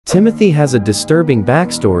Timothy has a disturbing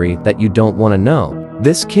backstory that you don't want to know.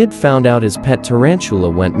 This kid found out his pet tarantula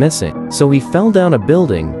went missing, so he fell down a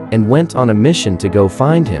building and went on a mission to go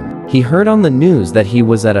find him. He heard on the news that he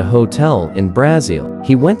was at a hotel in Brazil.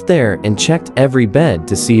 He went there and checked every bed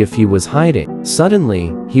to see if he was hiding.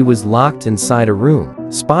 Suddenly, he was locked inside a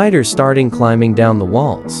room. Spiders started climbing down the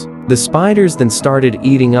walls. The spiders then started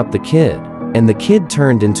eating up the kid, and the kid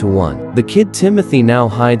turned into one. The kid Timothy now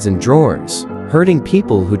hides in drawers, hurting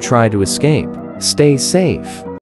people who try to escape. Stay safe.